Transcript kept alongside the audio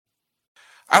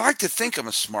I like to think I'm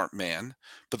a smart man,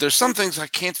 but there's some things I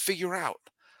can't figure out.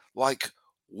 Like,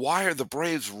 why are the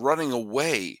Braves running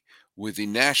away with the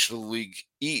National League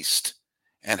East?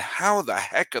 And how the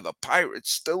heck are the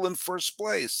Pirates still in first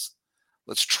place?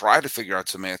 Let's try to figure out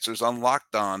some answers on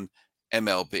Locked On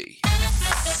MLB.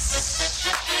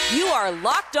 You are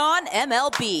Locked On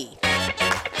MLB,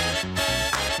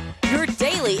 your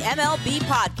daily MLB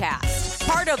podcast.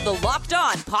 Part of the Locked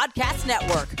On Podcast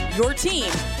Network, your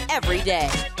team every day.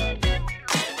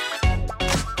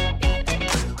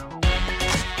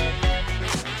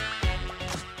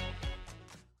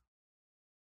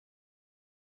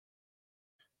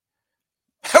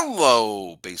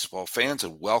 Hello, baseball fans,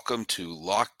 and welcome to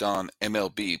Locked On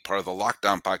MLB, part of the Locked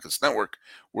On Podcast Network,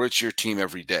 where it's your team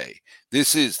every day.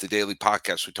 This is the daily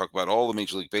podcast. We talk about all the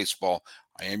Major League Baseball.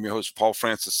 I am your host, Paul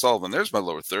Francis Sullivan. There's my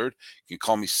lower third. You can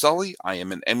call me Sully. I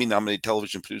am an Emmy-nominated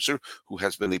television producer who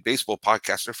has been a baseball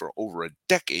podcaster for over a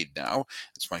decade now.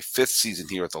 It's my fifth season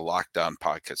here at the Locked On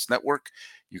Podcast Network.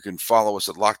 You can follow us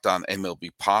at Locked On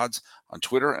MLB Pods on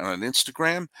Twitter and on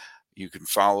Instagram. You can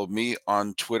follow me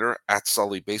on Twitter at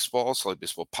Sully Baseball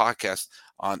Podcast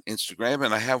on Instagram.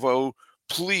 And I have,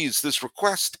 this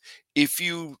request. If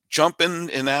you jump in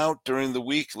and out during the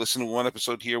week, listen to one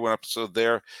episode here, one episode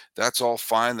there, that's all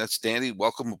fine. That's dandy.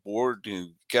 Welcome aboard.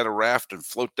 You get a raft and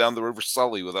float down the River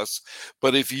Sully with us.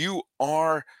 But if you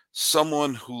are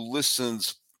someone who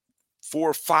listens 4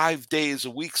 or 5 days a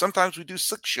week, sometimes we do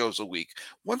 6 shows a week.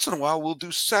 Once in a while, we'll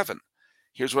do 7.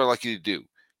 Here's what I'd like you to do.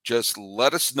 Just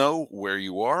let us know where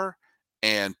you are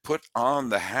and put on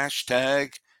the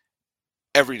hashtag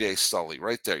Everyday Sully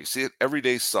right there. You see it?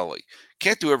 Everyday Sully.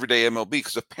 Can't do Everyday MLB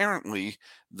because apparently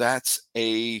that's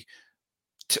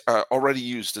already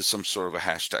used as some sort of a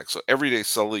hashtag. So Everyday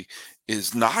Sully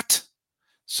is not.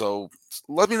 So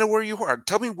let me know where you are.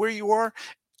 Tell me where you are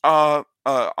on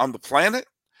the planet.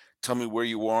 Tell me where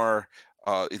you are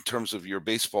in terms of your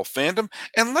baseball fandom,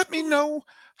 and let me know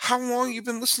how long you've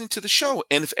been listening to the show.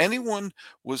 And if anyone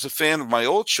was a fan of my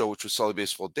old show, which was Sully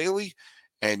Baseball Daily,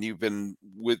 and you've been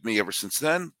with me ever since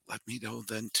then, let me know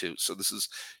then too. So this is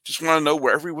just want to know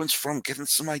where everyone's from, getting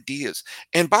some ideas.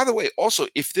 And by the way, also,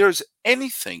 if there's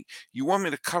anything you want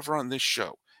me to cover on this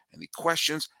show, any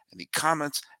questions, any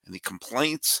comments, any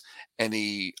complaints,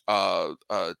 any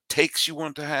takes you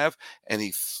want to have,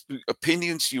 any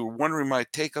opinions you're wondering my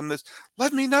take on this,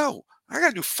 let me know. I got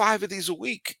to do 5 of these a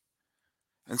week.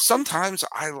 And sometimes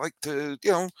I like to,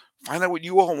 find out what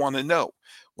you all want to know.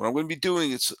 What I'm going to be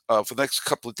doing is for the next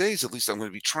couple of days, at least, I'm going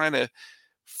to be trying to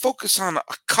focus on a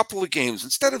couple of games.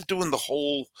 Instead of doing the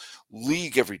whole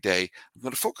league every day, I'm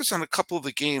going to focus on a couple of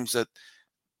the games that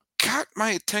got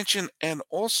my attention and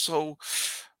also,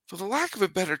 for the lack of a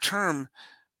better term,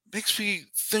 makes me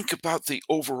think about the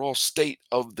overall state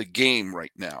of the game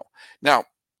right now. Now,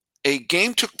 a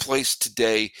game took place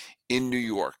today in New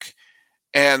York,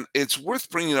 and it's worth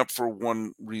bringing up for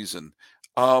one reason.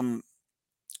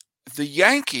 The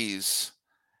Yankees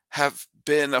have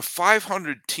been a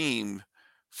 500 team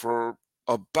for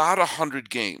about 100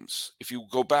 games. If you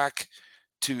go back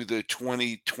to the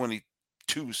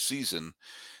 2022 season,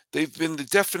 they've been the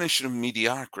definition of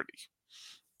mediocrity.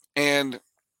 And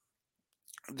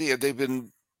they've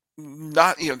been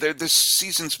not, this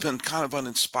season's been kind of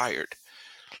uninspired.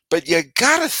 But you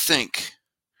got to think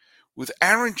with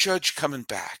Aaron Judge coming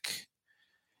back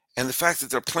and the fact that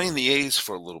they're playing the A's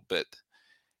for a little bit,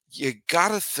 you got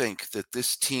to think that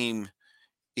this team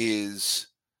is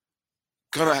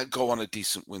going to go on a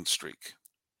decent win streak.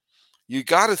 You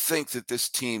got to think that this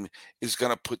team is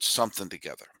going to put something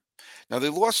together. Now, they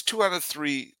lost 2 out of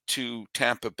 3 to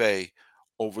Tampa Bay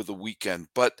over the weekend,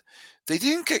 but they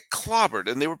didn't get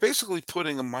clobbered, and they were basically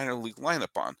putting a minor league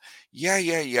lineup on. Yeah.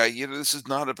 This is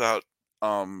not about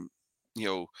you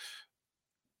know,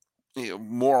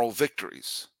 moral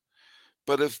victories.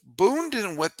 But if Boone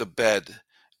didn't wet the bed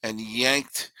and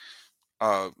yanked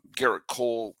Garrett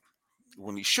Cole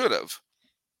when he should have,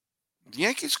 the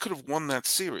Yankees could have won that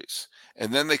series.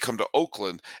 And then they come to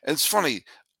Oakland, and it's funny.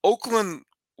 Oakland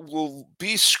will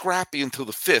be scrappy until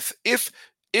the 5th.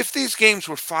 If these games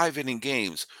were 5-inning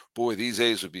games, boy, these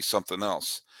A's would be something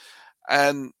else.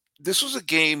 And this was a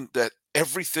game that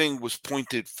everything was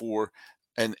pointed for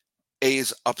an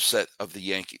A's upset of the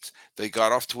Yankees. They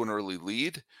got off to an early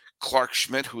lead. Clark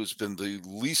Schmidt, who has been the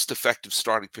least effective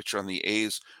starting pitcher on the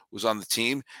A's, was on the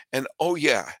team. And oh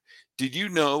yeah, did you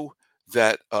know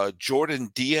that Jordan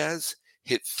Diaz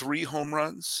hit 3 home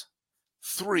runs?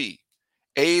 3.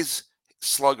 A's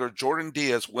slugger Jordan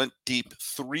Diaz went deep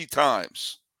 3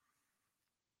 times,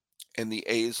 and the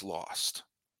A's lost.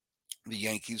 The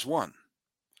Yankees won.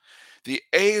 The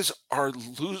A's are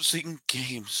losing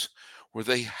games where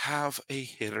they have a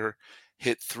hitter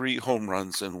hit 3 home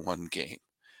runs in 1 game.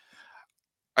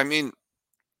 I mean,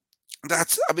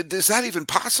 is that even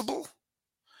possible?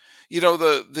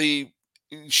 The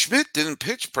Schmidt didn't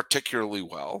pitch particularly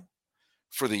well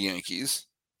for the Yankees,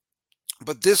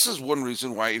 but this is one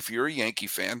reason why if you're a Yankee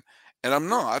fan, and I'm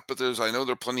not, but I know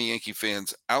there are plenty of Yankee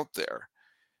fans out there.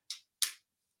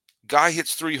 Guy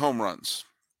hits 3 home runs.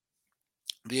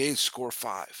 The A's score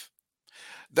 5.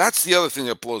 That's the other thing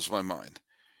that blows my mind.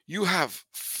 You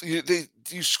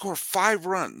score 5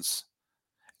 runs,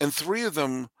 and 3 of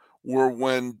them were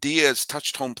when Diaz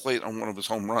touched home plate on one of his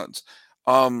home runs.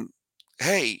 Um,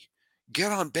 hey,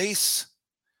 get on base.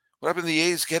 What happened to the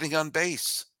A's getting on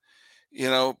base?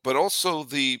 But also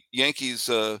the Yankees,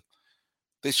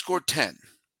 they scored 10.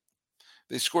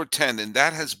 They scored 10, and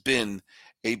that has been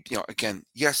again,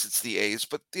 yes, it's the A's,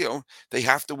 but they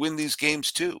have to win these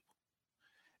games too.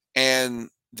 And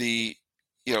the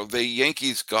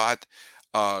Yankees got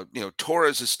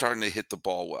Torres is starting to hit the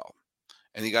ball well,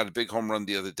 and he got a big home run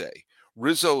the other day.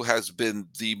 Rizzo has been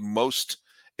the most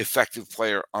effective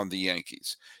player on the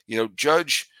Yankees.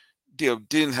 Judge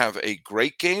didn't have a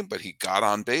great game, but he got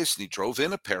on base and he drove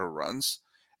in a pair of runs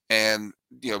and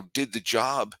did the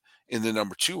job in the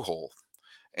number 2 hole.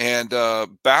 And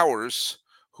Bowers,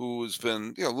 who has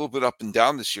been a little bit up and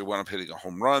down this year, wound up hitting a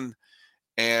home run.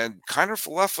 And Kiner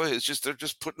Falefa they're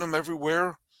just putting him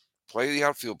everywhere. Play the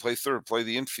outfield, play third, play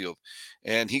the infield.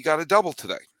 And he got a double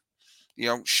today.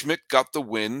 Schmidt got the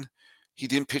win. He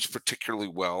didn't pitch particularly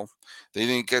well. They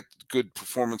didn't get good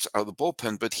performance out of the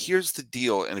bullpen. But here's the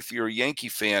deal. And if you're a Yankee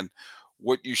fan,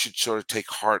 what you should sort of take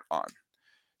heart on.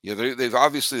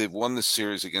 They've won the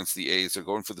series against the A's. They're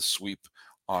going for the sweep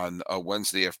on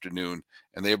Wednesday afternoon.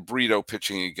 And they have Brito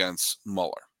pitching against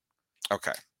Muller.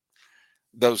 Okay.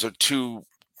 Those are 2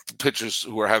 pitchers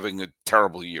who are having a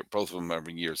terrible year. Both of them are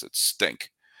having years that stink.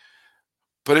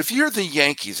 But if you're the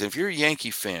Yankees, if you're a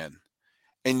Yankee fan,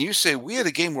 and you say we had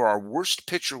a game where our worst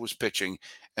pitcher was pitching,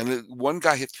 and one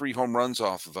guy hit 3 home runs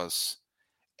off of us,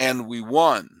 and we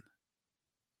won.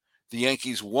 The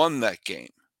Yankees won that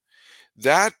game.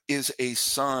 That is a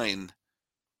sign,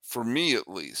 for me at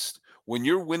least, when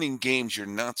you're winning games you're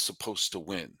not supposed to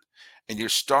win. And you're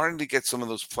starting to get some of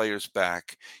those players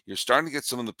back. You're starting to get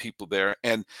some of the people there.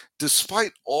 And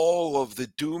despite all of the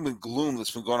doom and gloom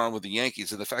that's been going on with the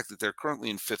Yankees and the fact that they're currently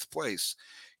in 5th place,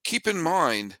 keep in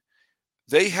mind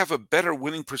they have a better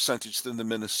winning percentage than the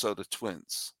Minnesota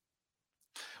Twins.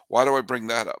 Why do I bring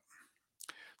that up?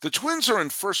 The Twins are in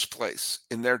 1st place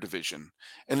in their division,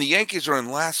 and the Yankees are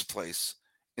in last place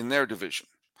in their division.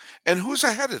 And who's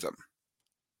ahead of them?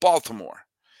 Baltimore.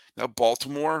 Now,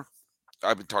 Baltimore,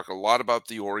 I've been talking a lot about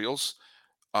the Orioles,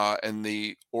 and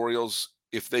the Orioles,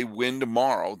 if they win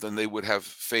tomorrow, then they would have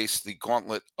faced the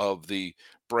gauntlet of the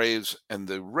Braves and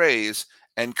the Rays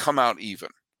and come out even,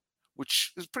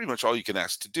 which is pretty much all you can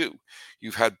ask to do.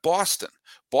 You've had Boston.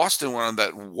 Boston went on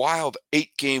that wild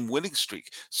 8-game winning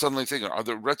streak. Suddenly thinking, are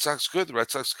the Red Sox good? The Red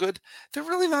Sox good? They're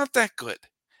really not that good.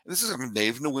 I'm a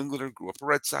native New Englander, grew up a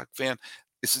Red Sox fan.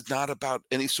 This is not about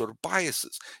any sort of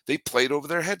biases. They played over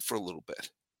their head for a little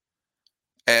bit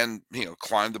and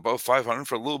climbed above 500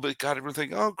 for a little bit, got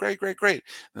everything. Oh, great, great, great.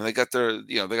 And they got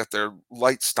their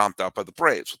lights stomped out by the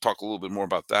Braves. We'll talk a little bit more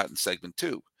about that in segment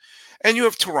 2. And you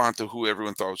have Toronto, who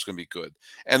everyone thought was going to be good.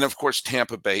 And of course,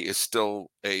 Tampa Bay is still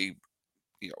they're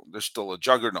still a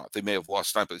juggernaut. They may have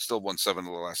lost 9, but they still won 7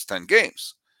 of the last 10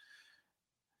 games.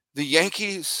 The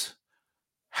Yankees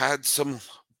had some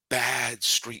bad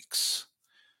streaks,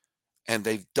 and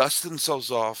they've dusted themselves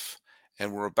off.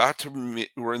 And we're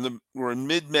in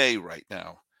mid-May right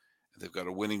now. They've got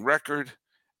a winning record,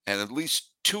 and at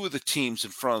least 2 of the teams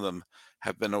in front of them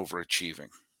have been overachieving.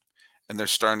 And they're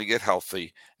starting to get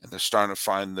healthy, and they're starting to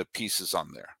find the pieces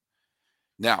on there.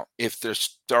 Now, if their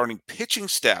starting pitching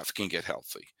staff can get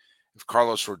healthy, if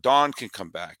Carlos Rodon can come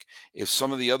back, if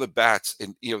some of the other bats,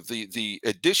 and the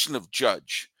addition of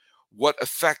Judge, what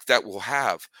effect that will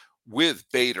have with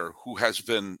Bader, who has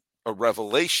been a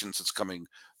revelation since coming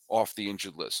off the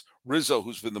injured list, Rizzo,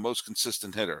 who's been the most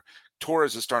consistent hitter,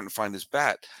 Torres is starting to find his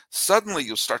bat. Suddenly,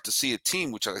 you'll start to see a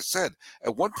team, which, like I said,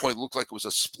 at one point looked like it was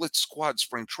a split squad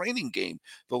spring training game.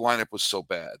 The lineup was so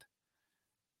bad.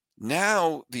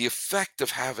 Now, the effect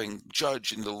of having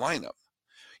Judge in the lineup,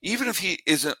 even if he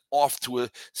isn't off to a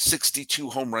 62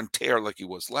 home run tear like he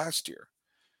was last year,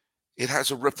 it has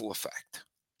a ripple effect.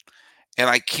 And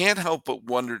I can't help but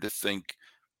wonder to think,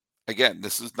 again,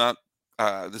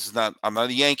 I'm not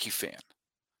a Yankee fan.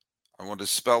 I want to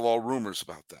dispel all rumors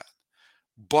about that.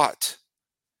 But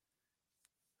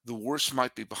the worst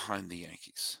might be behind the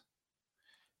Yankees.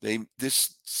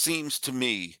 This seems to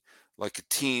me like a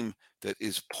team that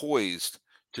is poised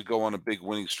to go on a big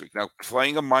winning streak. Now,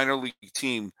 playing a minor league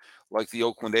team like the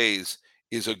Oakland A's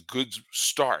is a good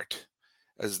start,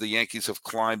 as the Yankees have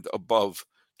climbed above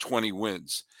 20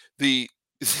 wins. The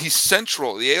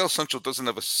AL Central doesn't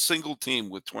have a single team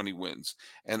with 20 wins,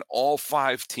 and all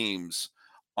 5 teams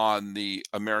on the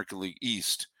American League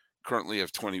East currently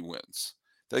have 20 wins.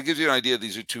 That gives you an idea.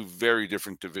 These are two very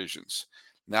different divisions.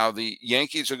 Now the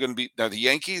Yankees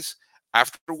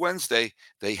after Wednesday,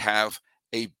 they have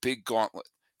a big gauntlet.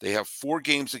 They have 4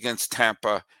 games against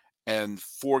Tampa and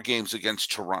 4 games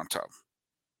against Toronto.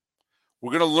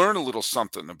 We're going to learn a little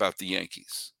something about the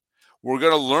Yankees. We're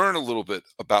going to learn a little bit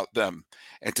about them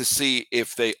and to see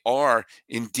if they are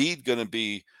indeed going to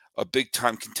be a big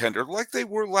time contender like they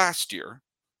were last year.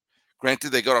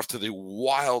 Granted, they got off to the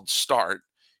wild start,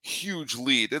 huge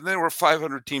lead, and they were a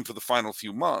 500 team for the final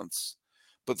few months,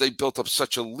 but they built up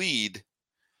such a lead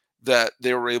that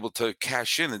they were able to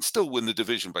cash in and still win the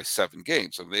division by 7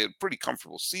 games. I mean, they had a pretty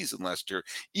comfortable season last year,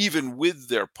 even with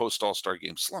their post All-Star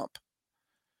game slump.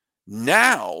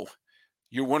 Now,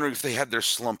 you're wondering if they had their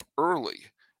slump early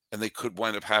and they could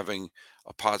wind up having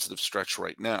a positive stretch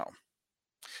right now.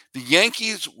 The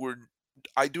Yankees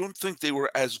I don't think they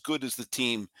were as good as the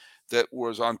team that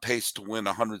was on pace to win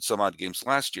 100 some odd games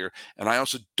last year. And I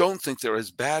also don't think they're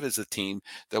as bad as a team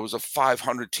that was a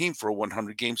 500 team for a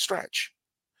 100 game stretch.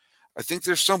 I think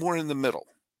they're somewhere in the middle.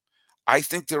 I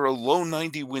think they're a low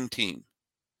 90 win team.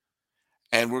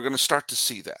 And we're going to start to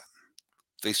see that.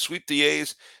 They sweep the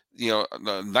A's,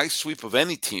 a nice sweep of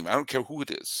any team, I don't care who it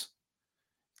is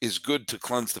good to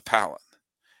cleanse the palate.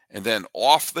 And then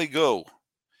off they go.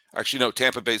 Actually, no,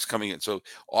 Tampa Bay's coming in. So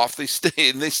off they stay,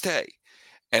 and they stay.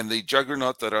 And the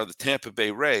juggernaut that are the Tampa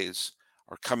Bay Rays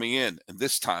are coming in. And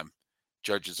this time,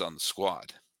 Judge is on the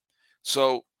squad.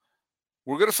 So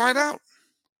we're going to find out.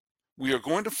 We are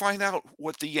going to find out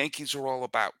what the Yankees are all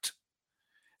about.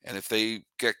 And if they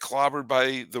get clobbered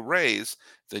by the Rays,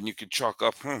 then you could chalk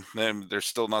up, man, they're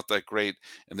still not that great,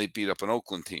 and they beat up an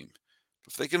Oakland team.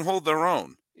 If they can hold their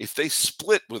own, if they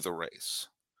split with the Rays,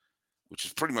 which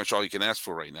is pretty much all you can ask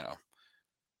for right now,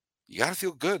 you got to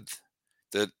feel good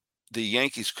that the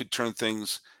Yankees could turn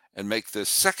things and make the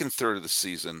second third of the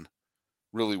season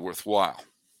really worthwhile.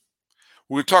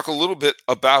 We're going to talk a little bit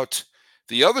about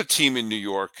the other team in New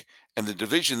York and the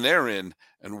division they're in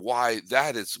and why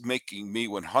that is making me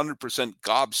 100%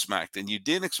 gobsmacked. And you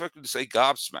didn't expect me to say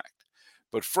gobsmacked.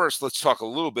 But first, let's talk a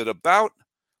little bit about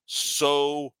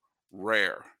So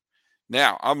Rare.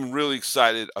 Now, I'm really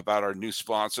excited about our new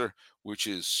sponsor, which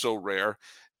is So Rare.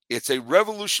 It's a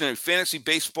revolutionary fantasy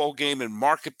baseball game and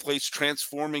marketplace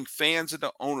transforming fans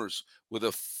into owners with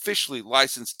officially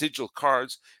licensed digital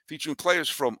cards featuring players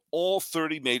from all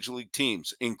 30 major league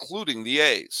teams, including the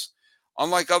A's.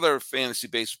 Unlike other fantasy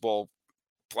baseball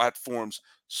platforms,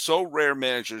 So Rare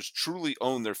managers truly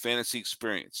own their fantasy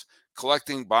experience,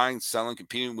 collecting, buying, selling,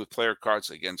 competing with player cards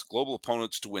against global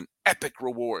opponents to win epic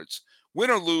rewards. Win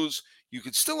or lose, you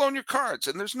can still own your cards,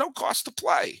 and there's no cost to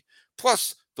play.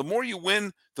 Plus, the more you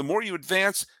win, the more you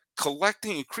advance,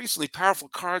 collecting increasingly powerful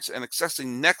cards and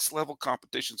accessing next level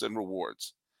competitions and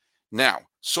rewards. Now,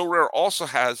 So Rare also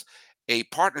has a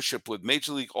partnership with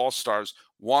Major League All-Stars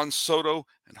Juan Soto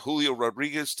and Julio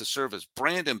Rodriguez to serve as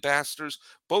brand ambassadors.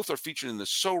 Both are featured in the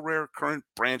So Rare current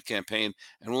brand campaign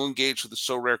and will engage with the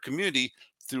So Rare community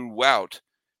throughout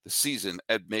the season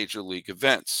at major league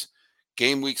events.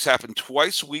 Game weeks happen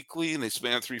twice weekly and they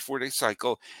span a 3-4 day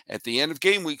cycle. At the end of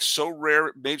game week, So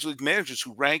Rare major league managers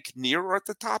who rank near or at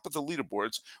the top of the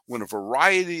leaderboards win a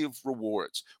variety of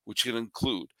rewards, which can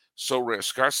include So Rare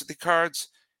scarcity cards,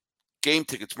 game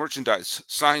tickets, merchandise,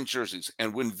 signed jerseys,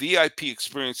 and win VIP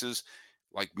experiences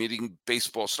like meeting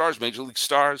baseball stars, major league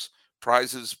stars.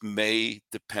 Prizes may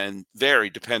vary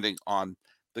depending on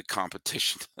the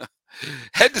competition.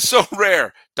 Head to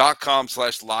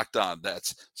sorare.com/lockdown.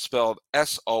 That's spelled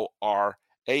SORARE.com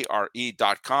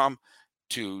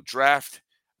to draft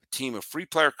a team of free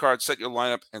player cards, set your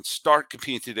lineup, and start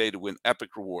competing today to win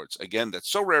epic rewards. Again, that's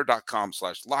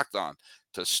sorare.com/lockdown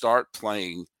to start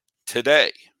playing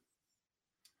today.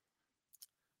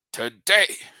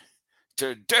 Today.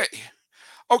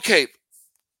 Okay,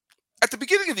 at the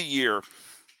beginning of the year,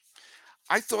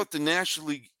 I thought the National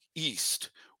League East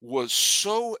was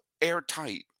so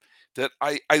airtight that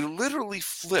I literally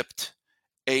flipped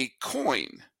a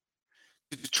coin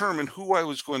to determine who I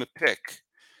was going to pick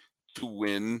to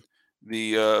win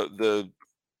the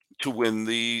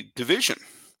division.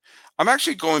 I'm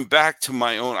actually going back to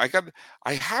my own. I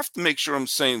have to make sure I'm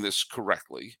saying this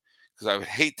correctly because I would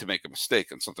hate to make a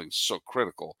mistake on something so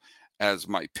critical as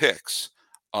my picks.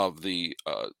 of the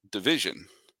division.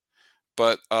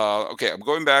 But okay, I'm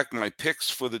going back. My picks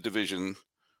for the division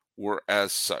were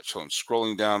as such. So I'm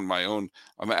scrolling down my own.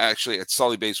 I'm actually at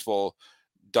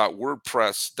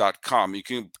sullybaseball.wordpress.com. You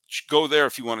can go there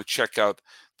if you want to check out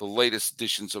the latest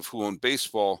editions of Who Owned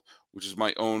Baseball, which is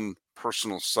my own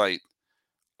personal site.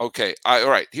 Okay, all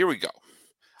right, here we go.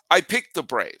 I picked the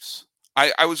Braves.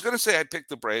 I was going to say I picked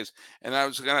the Braves, and I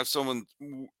was going to have someone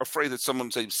afraid that someone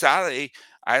would say, Sally,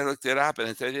 I looked it up and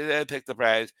it said, I picked the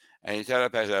Braves, and he said I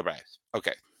picked the Braves.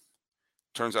 Okay,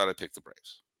 turns out I picked the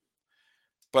Braves.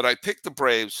 But I picked the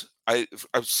Braves. I'm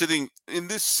sitting in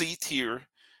this seat here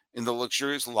in the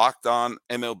luxurious Locked On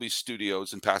MLB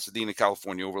studios in Pasadena,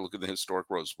 California, overlooking the historic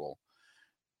Rose Bowl.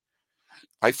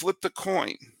 I flipped a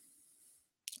coin,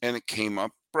 and it came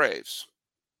up Braves.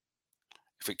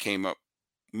 If it came up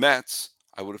Mets,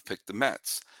 I would have picked the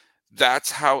Mets.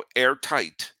 That's how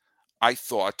airtight I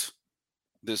thought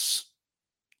this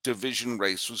division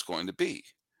race was going to be.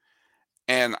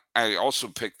 And I also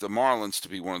picked the Marlins to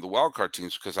be one of the wild card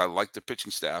teams because I liked the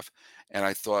pitching staff. And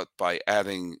I thought by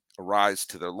adding a rise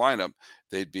to their lineup,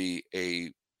 they'd be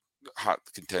a hot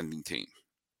contending team.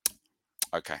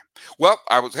 Okay. Well,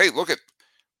 hey, look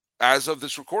as of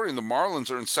this recording, the Marlins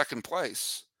are in second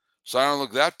place. So I don't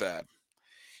look that bad.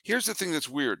 Here's the thing that's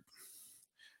weird.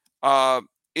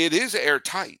 It is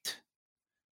airtight,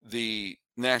 the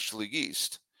National League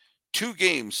East. 2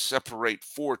 games separate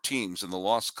 4 teams in the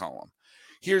loss column.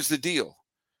 Here's the deal.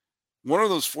 One of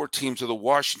those 4 teams are the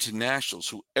Washington Nationals,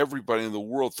 who everybody in the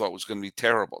world thought was going to be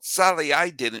terrible. Sadly, I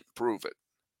didn't prove it.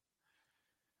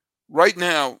 Right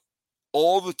now,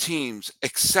 all the teams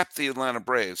except the Atlanta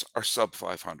Braves are sub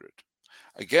 500.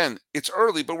 Again, it's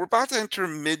early, but we're about to enter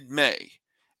mid-May.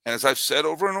 And as I've said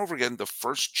over and over again, the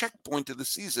first checkpoint of the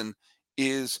season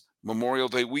is Memorial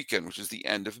Day weekend, which is the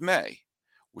end of May,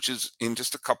 which is in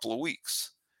just a couple of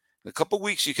weeks. In a couple of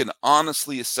weeks, you can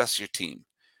honestly assess your team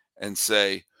and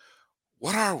say,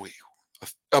 what are we?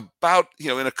 About,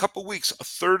 in a couple of weeks, a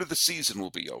third of the season will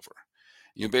be over.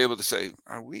 You'll be able to say,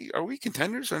 are we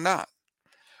contenders or not?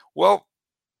 Well,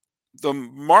 the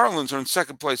Marlins are in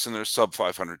second place in their sub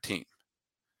 500 team.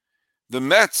 The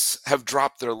Mets have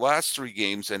dropped their last 3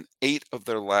 games and 8 of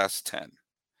their last 10.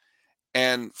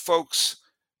 And folks,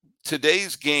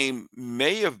 today's game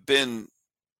may have been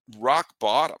rock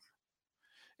bottom.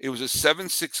 It was a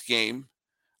 7-6 game,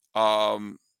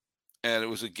 and it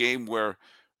was a game where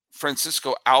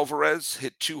Francisco Alvarez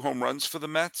hit 2 home runs for the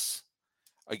Mets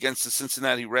against the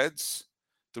Cincinnati Reds.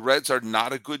 The Reds are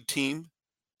not a good team,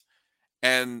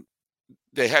 and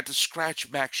they had to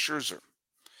scratch Max Scherzer.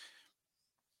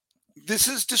 This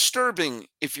is disturbing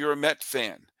if you're a Met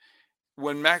fan,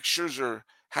 when Max Scherzer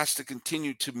has to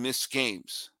continue to miss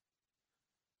games.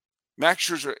 Max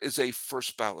Scherzer is a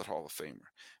first ballot Hall of Famer.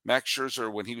 Max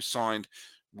Scherzer, when he was signed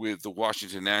with the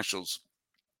Washington Nationals,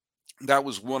 that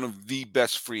was one of the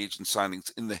best free agent signings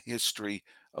in the history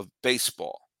of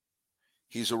baseball.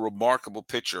 He's a remarkable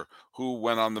pitcher who,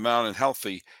 when on the mound and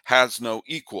healthy, has no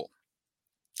equal.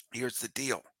 Here's the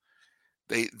deal.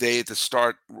 They had to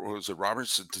start, or was it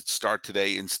Robertson to start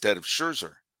today instead of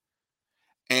Scherzer?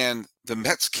 And the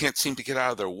Mets can't seem to get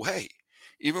out of their way,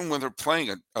 even when they're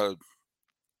playing a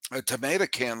tomato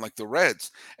can like the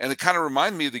Reds. And it kind of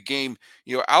reminded me of the game,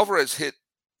 Alvarez hit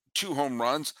 2 home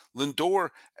runs, Lindor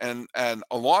and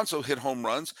Alonso hit home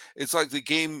runs. It's like the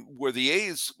game where the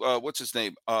A's,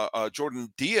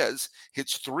 Jordan Diaz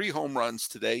hits 3 home runs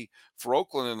today for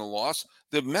Oakland in a loss.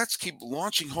 The Mets keep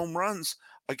launching home runs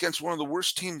against one of the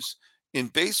worst teams in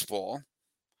baseball.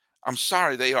 I'm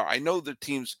sorry, they are. I know there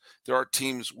are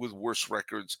teams with worse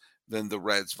records than the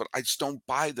Reds, but I just don't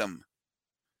buy them.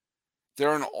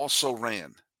 They're an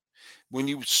also-ran. When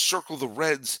you circle the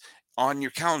Reds on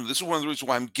your calendar, this is one of the reasons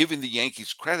why I'm giving the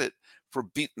Yankees credit for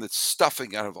beating the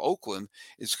stuffing out of Oakland,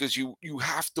 is because you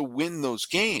have to win those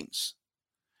games.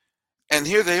 And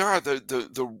here they are.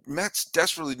 The Mets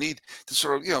desperately need to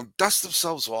sort of, dust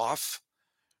themselves off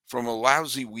from a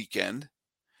lousy weekend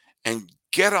and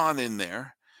get on in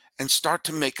there and start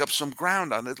to make up some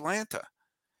ground on Atlanta.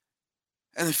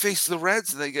 And they face the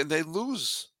Reds and they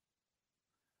lose.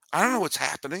 I don't know what's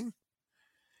happening.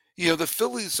 The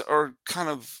Phillies are kind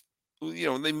of,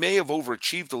 they may have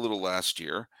overachieved a little last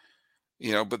year,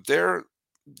 but they're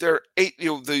 8,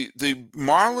 the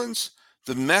Marlins,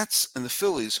 the Mets, and the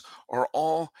Phillies are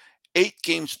all 8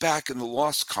 games back in the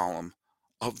loss column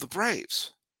of the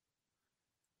Braves.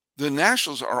 The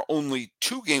Nationals are only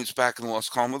 2 games back in the loss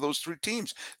column of those 3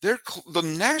 teams.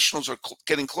 The Nationals are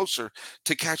getting closer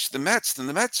to catch the Mets than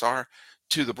the Mets are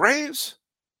to the Braves.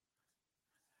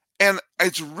 And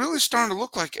it's really starting to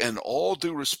look like, and all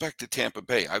due respect to Tampa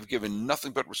Bay, I've given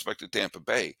nothing but respect to Tampa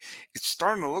Bay. It's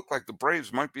starting to look like the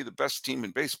Braves might be the best team in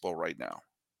baseball right now.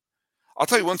 I'll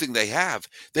tell you one thing they have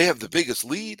the biggest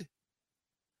lead.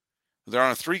 They're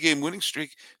on a 3-game winning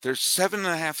streak. They're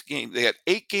 7.5 games. They had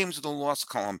 8 games in the loss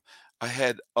column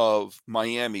ahead of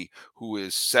Miami, who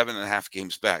is 7.5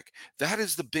 games back. That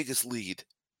is the biggest lead.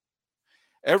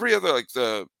 Every other, like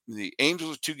the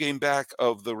Angels are 2 game back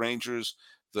of the Rangers.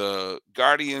 The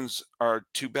Guardians are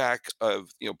 2 back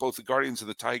of, both the Guardians and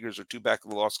the Tigers are 2 back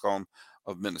of the loss column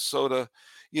of Minnesota.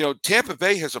 Tampa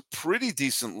Bay has a pretty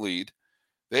decent lead.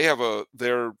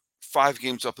 They're 5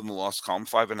 games up in the loss column,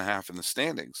 5.5 in the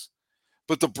standings.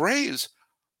 But the Braves,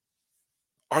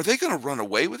 are they going to run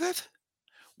away with it?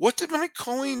 What did my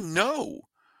coin know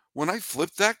when I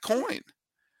flipped that coin?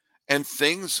 And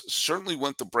things certainly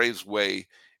went the Braves' way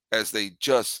as they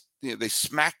just, they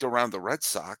smacked around the Red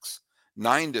Sox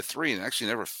 9-3, and actually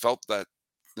never felt that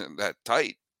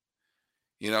tight.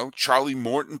 Charlie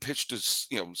Morton pitched his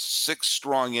 6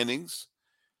 strong innings.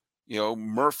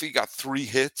 Murphy got 3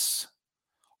 hits.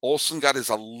 Olson got his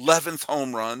 11th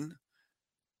home run.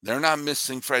 They're not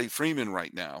missing Freddie Freeman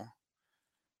right now.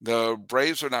 The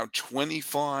Braves are now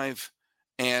 25-11.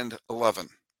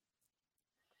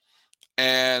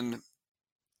 And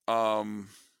I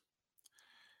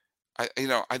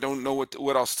don't know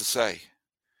what else to say.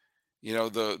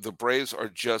 The Braves are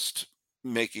just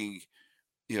making,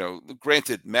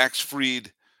 granted, Max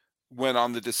Fried went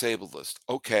on the disabled list.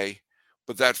 Okay.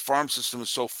 But that farm system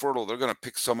is so fertile, they're going to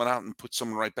pick someone out and put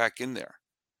someone right back in there.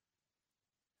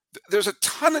 There's a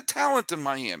ton of talent in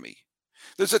Miami.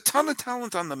 There's a ton of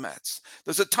talent on the Mets.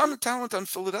 There's a ton of talent on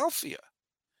Philadelphia.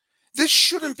 This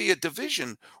shouldn't be a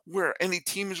division where any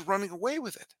team is running away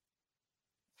with it.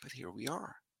 But here we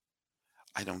are.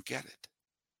 I don't get it.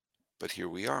 But here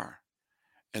we are.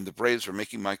 And the Braves are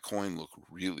making my coin look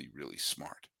really, really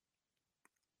smart.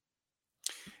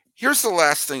 Here's the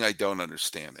last thing I don't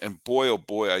understand. And boy, oh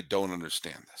boy, I don't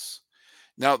understand this.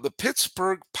 Now, the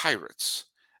Pittsburgh Pirates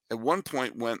at one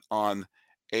point went on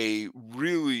a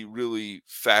really, really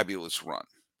fabulous run.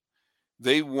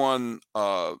 They won,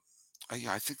 I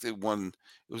think they won,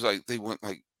 it was like they went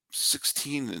like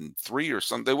 16-3 or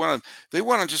something. They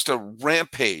went on just a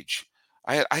rampage.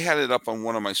 I had it up on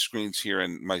one of my screens here,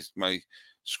 and my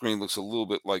screen looks a little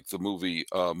bit like the movie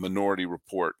Minority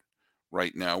Report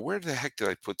right now. Where the heck did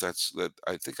I put that? That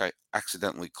I think I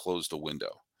accidentally closed a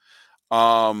window.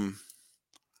 All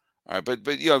right, but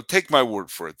take my word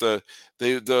for it. The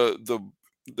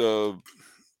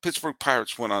Pittsburgh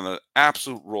Pirates went on an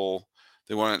absolute roll.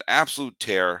 They went on an absolute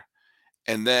tear,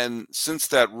 and then since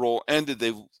that roll ended,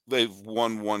 they've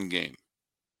won 1 game.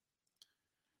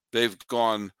 They've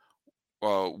gone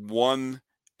 1-8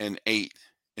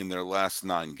 in their last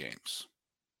 9 games.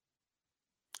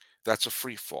 That's a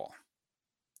free fall.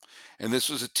 And this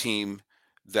was a team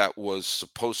that was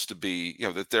supposed to be,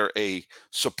 that they're a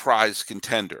surprise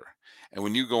contender. And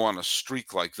when you go on a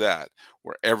streak like that,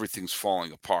 where everything's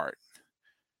falling apart,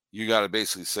 you got to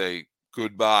basically say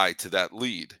goodbye to that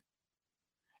lead.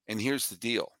 And here's the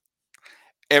deal.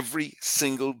 Every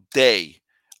single day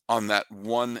on that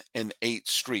 1-8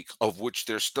 streak, of which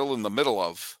they're still in the middle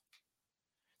of,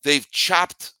 they've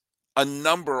chopped a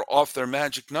number off their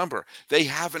magic number. They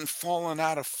haven't fallen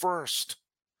out of first.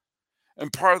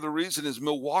 And part of the reason is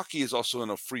Milwaukee is also in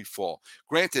a free fall.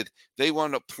 Granted, they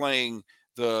wound up playing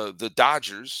the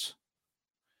Dodgers,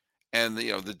 and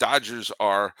the Dodgers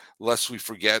are, lest we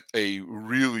forget, a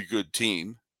really good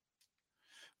team.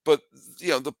 But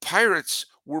the Pirates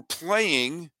were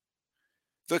playing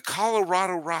the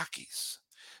Colorado Rockies.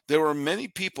 There were many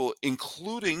people,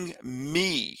 including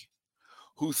me,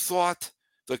 who thought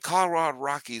the Colorado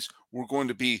Rockies were going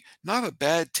to be not a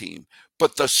bad team,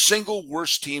 but the single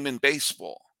worst team in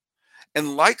baseball.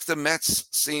 And like the Mets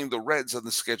seeing the Reds on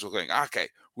the schedule going, okay,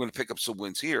 we're going to pick up some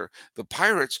wins here. The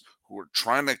Pirates, who are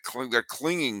trying to they're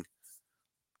clinging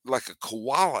like a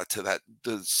koala to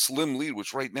the slim lead,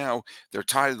 which right now they're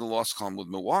tied in the loss column with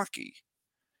Milwaukee.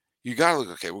 You got to look,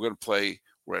 okay, we're going to play,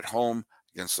 we're at home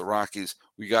against the Rockies.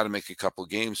 We got to make a couple of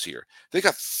games here. They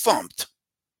got thumped.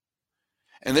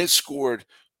 And they scored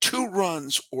 2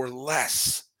 runs or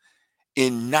less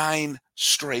in 9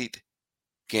 straight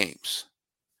games.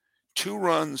 2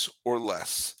 runs or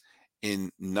less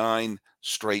in 9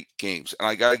 straight games. And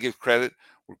I got to give credit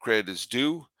where credit is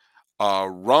due.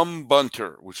 Rum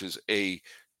Bunter, which is a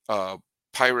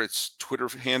Pirates Twitter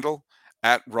handle,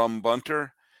 at Rum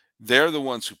Bunter, they're the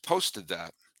ones who posted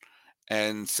that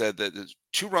and said that there's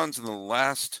 2 runs in the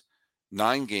last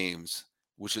 9 games,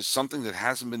 which is something that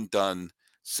hasn't been done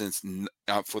from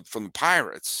the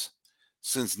Pirates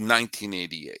since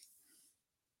 1988.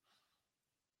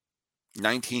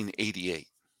 1988.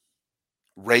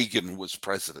 Reagan was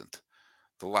president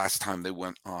the last time they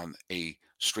went on a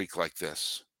streak like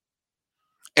this.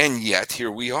 And yet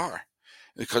here we are,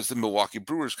 because the Milwaukee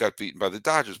Brewers got beaten by the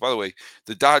Dodgers. By the way,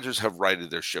 the Dodgers have righted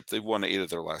their ship. They've won 8 of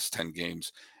their last 10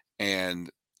 games, and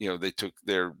they took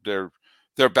they're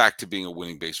back to being a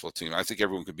winning baseball team. I think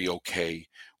everyone could be okay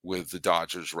with the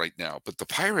Dodgers right now. But the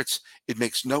Pirates, it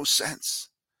makes no sense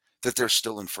that they're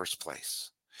still in first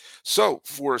place. So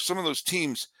for some of those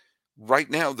teams right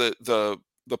now, the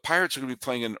Pirates are going to be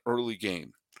playing an early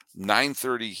game,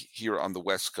 9:30 here on the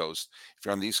West Coast. If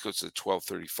you're on the East Coast, it's at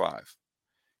 12:35.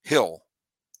 Hill,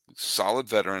 solid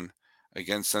veteran,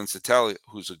 against Sensatelli,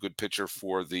 who's a good pitcher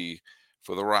for the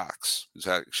Rocks, who's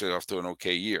actually off to an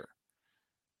okay year.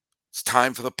 It's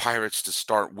time for the Pirates to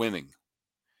start winning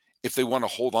if they want to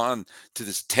hold on to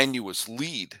this tenuous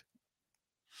lead.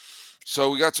 So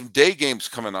we got some day games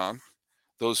coming on.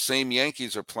 Those same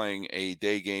Yankees are playing a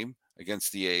day game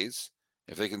against the A's.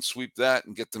 If they can sweep that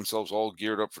and get themselves all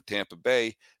geared up for Tampa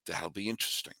Bay, that'll be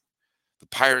interesting. The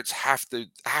Pirates have to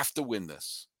win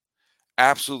this.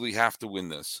 Absolutely have to win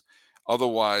this.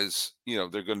 Otherwise, they're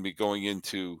going to be going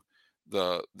into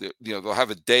they'll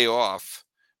have a day off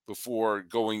before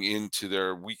going into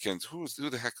their weekends. Who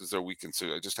the heck is their weekend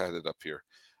series? I just had it up here.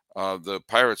 The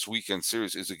Pirates weekend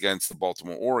series is against the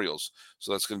Baltimore Orioles.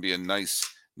 So that's going to be a nice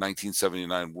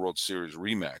 1979 World Series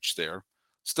rematch there.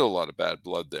 Still a lot of bad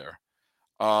blood there.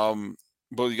 But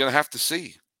you're going to have to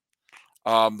see.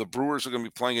 The Brewers are going to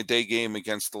be playing a day game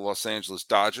against the Los Angeles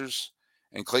Dodgers,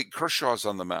 and Clayton Kershaw's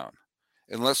on the mound.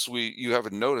 Unless you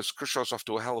haven't noticed, Kershaw's off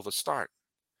to a hell of a start.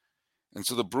 And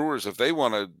so the Brewers, if they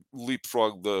want to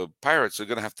leapfrog the Pirates, they're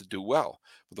going to have to do well.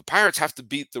 But the Pirates have to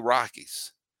beat the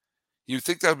Rockies. You'd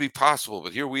think that would be possible,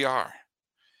 but here we are.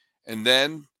 And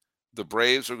then the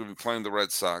Braves are going to be playing the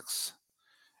Red Sox.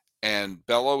 And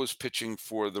Bello is pitching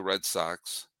for the Red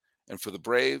Sox. And for the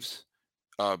Braves,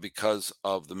 because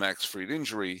of the Max Fried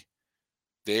injury,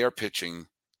 they are pitching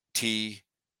TBD.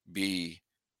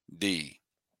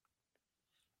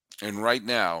 And right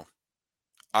now,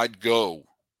 I'd go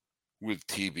with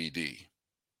TBD.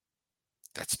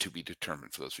 That's to be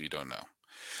determined for those of you who don't know.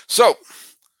 So,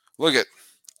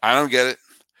 I don't get it.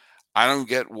 I don't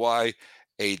get why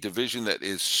a division that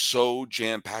is so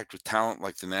jam-packed with talent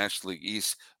like the National League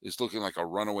East is looking like a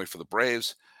runaway for the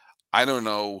Braves. I don't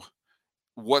know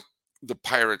what the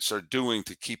Pirates are doing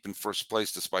to keep in first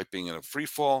place despite being in a free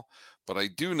fall, but I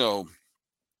do know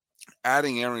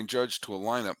adding Aaron Judge to a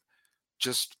lineup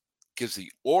just gives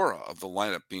the aura of the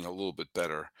lineup being a little bit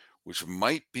better, which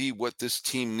might be what this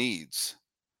team needs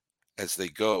as they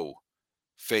go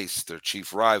face their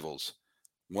chief rivals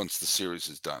once the series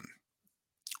is done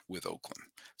with Oakland.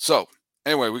 So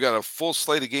anyway, we got a full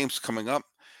slate of games coming up.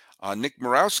 Nick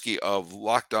Morawski of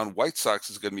Locked On White Sox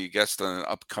is going to be a guest on an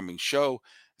upcoming show,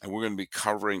 and we're going to be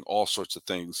covering all sorts of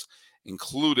things,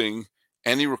 including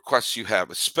any requests you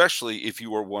have, especially if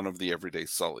you are one of the everyday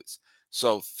Sullys.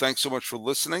 So thanks so much for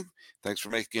listening. Thanks for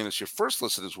making us your first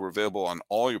listeners. We're available on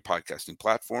all your podcasting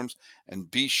platforms. And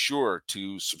be sure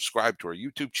to subscribe to our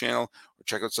YouTube channel or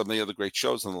check out some of the other great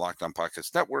shows on the Locked On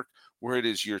Podcast Network, where it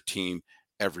is your team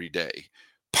every day.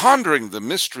 Pondering the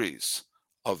mysteries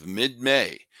of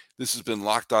mid-May. This has been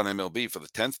Locked On MLB for the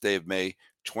 10th day of May,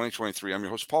 2023. I'm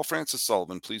your host, Paul Francis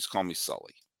Sullivan. Please call me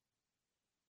Sully.